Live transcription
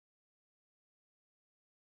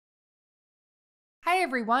Hi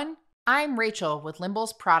everyone, I'm Rachel with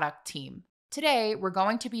Limble's product team. Today we're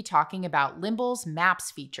going to be talking about Limble's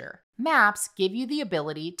Maps feature. Maps give you the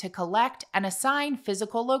ability to collect and assign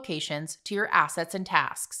physical locations to your assets and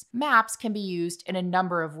tasks. Maps can be used in a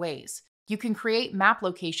number of ways. You can create map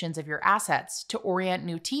locations of your assets to orient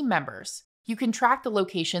new team members. You can track the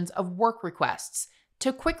locations of work requests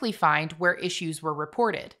to quickly find where issues were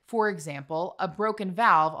reported. For example, a broken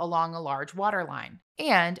valve along a large water line.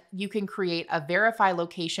 And you can create a verify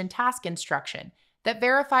location task instruction that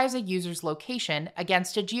verifies a user's location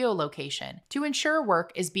against a geolocation to ensure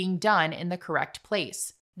work is being done in the correct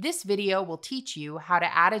place. This video will teach you how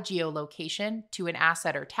to add a geolocation to an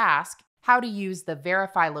asset or task, how to use the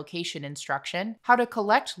verify location instruction, how to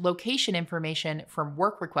collect location information from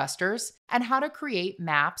work requesters, and how to create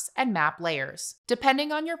maps and map layers.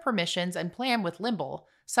 Depending on your permissions and plan with Limble,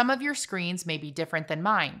 some of your screens may be different than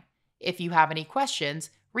mine. If you have any questions,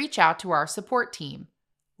 reach out to our support team.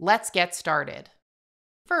 Let's get started.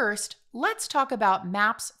 First, let's talk about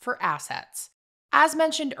maps for assets. As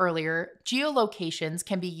mentioned earlier, geolocations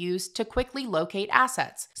can be used to quickly locate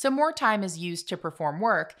assets, so more time is used to perform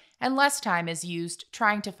work and less time is used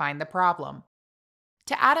trying to find the problem.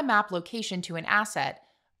 To add a map location to an asset,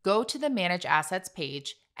 go to the Manage Assets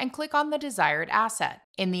page and click on the desired asset.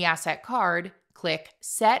 In the asset card, click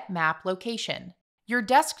Set Map Location. Your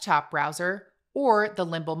desktop browser, or the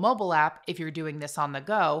Limble mobile app if you're doing this on the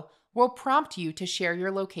go, will prompt you to share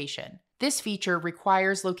your location. This feature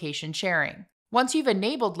requires location sharing. Once you've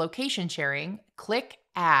enabled location sharing, click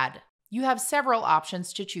Add. You have several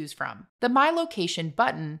options to choose from. The My Location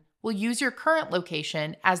button will use your current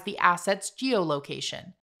location as the asset's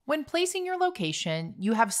geolocation. When placing your location,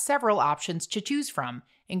 you have several options to choose from,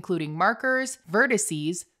 including markers,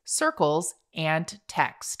 vertices, circles, and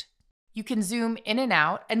text. You can zoom in and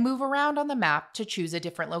out and move around on the map to choose a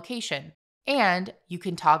different location. And you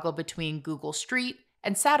can toggle between Google Street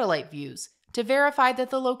and satellite views to verify that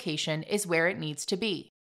the location is where it needs to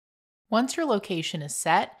be. Once your location is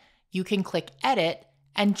set, you can click Edit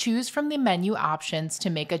and choose from the menu options to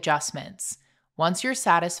make adjustments. Once you're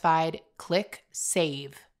satisfied, click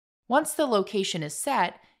Save. Once the location is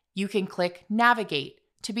set, you can click Navigate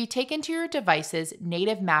to be taken to your device's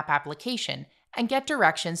native map application and get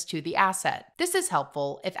directions to the asset. This is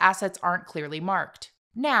helpful if assets aren't clearly marked.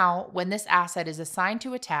 Now, when this asset is assigned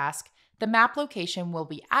to a task, the map location will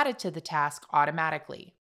be added to the task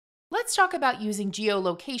automatically. Let's talk about using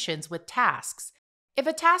geolocations with tasks. If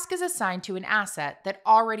a task is assigned to an asset that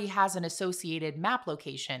already has an associated map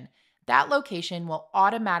location, that location will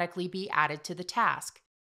automatically be added to the task.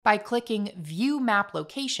 By clicking View Map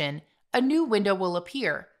Location, a new window will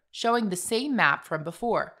appear, showing the same map from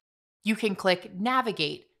before. You can click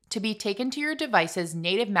Navigate to be taken to your device's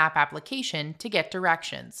native map application to get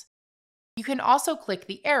directions. You can also click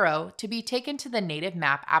the arrow to be taken to the native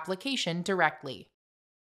map application directly.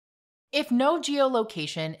 If no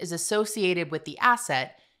geolocation is associated with the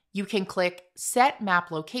asset, you can click Set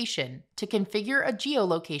Map Location to configure a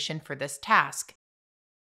geolocation for this task.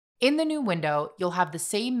 In the new window, you'll have the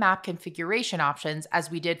same map configuration options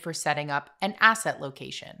as we did for setting up an asset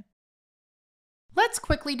location. Let's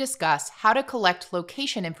quickly discuss how to collect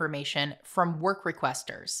location information from work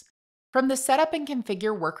requesters. From the Setup and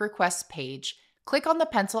Configure Work Requests page, click on the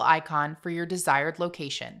pencil icon for your desired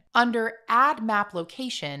location. Under Add Map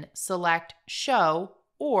Location, select Show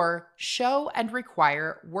or Show and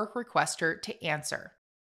Require Work Requester to answer.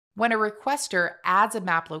 When a requester adds a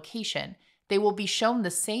map location, they will be shown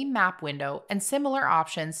the same map window and similar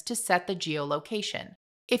options to set the geolocation.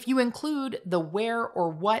 If you include the Where or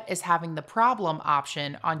What is having the problem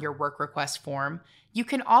option on your work request form, you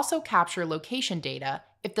can also capture location data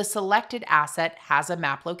if the selected asset has a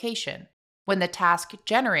map location. When the task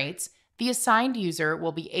generates, the assigned user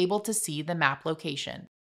will be able to see the map location.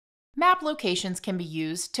 Map locations can be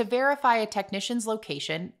used to verify a technician's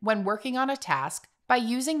location when working on a task by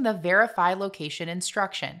using the Verify Location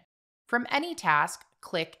instruction. From any task,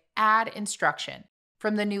 click Add Instruction.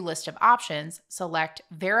 From the new list of options, select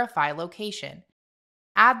Verify Location.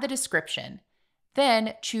 Add the description.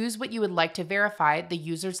 Then choose what you would like to verify the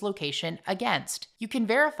user's location against. You can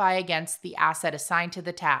verify against the asset assigned to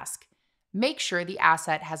the task. Make sure the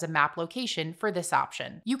asset has a map location for this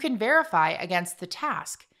option. You can verify against the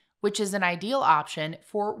task, which is an ideal option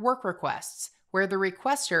for work requests, where the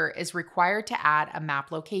requester is required to add a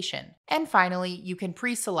map location. And finally, you can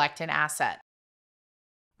pre-select an asset.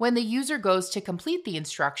 When the user goes to complete the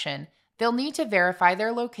instruction, they'll need to verify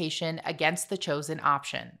their location against the chosen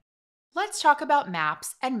option. Let's talk about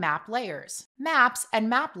maps and map layers. Maps and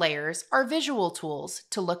map layers are visual tools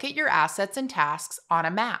to look at your assets and tasks on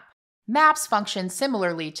a map. Maps function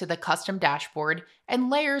similarly to the custom dashboard, and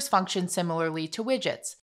layers function similarly to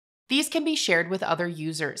widgets. These can be shared with other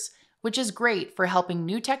users, which is great for helping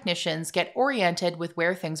new technicians get oriented with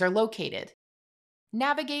where things are located.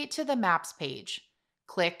 Navigate to the Maps page.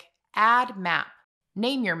 Click Add Map.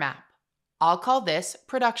 Name your map. I'll call this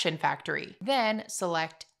Production Factory. Then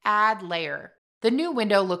select Add Layer. The new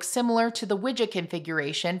window looks similar to the widget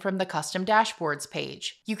configuration from the Custom Dashboards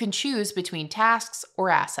page. You can choose between tasks or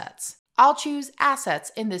assets. I'll choose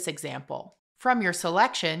Assets in this example. From your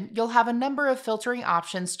selection, you'll have a number of filtering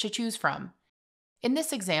options to choose from. In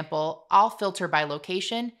this example, I'll filter by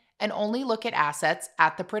location and only look at assets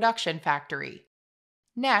at the production factory.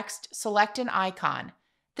 Next, select an icon.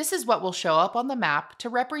 This is what will show up on the map to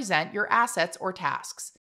represent your assets or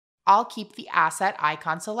tasks. I'll keep the asset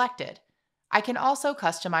icon selected. I can also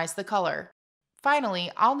customize the color.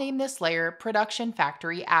 Finally, I'll name this layer Production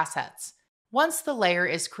Factory Assets. Once the layer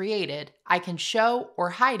is created, I can show or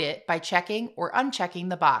hide it by checking or unchecking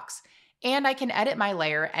the box, and I can edit my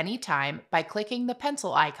layer anytime by clicking the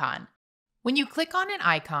pencil icon. When you click on an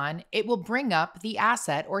icon, it will bring up the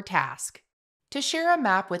asset or task. To share a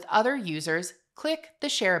map with other users, click the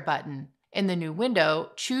Share button. In the new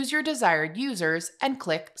window, choose your desired users and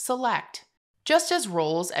click Select. Just as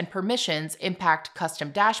roles and permissions impact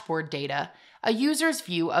custom dashboard data, a user's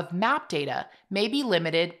view of map data may be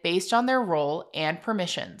limited based on their role and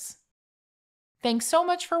permissions. Thanks so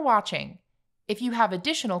much for watching. If you have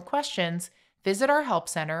additional questions, visit our Help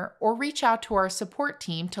Center or reach out to our support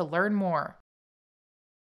team to learn more.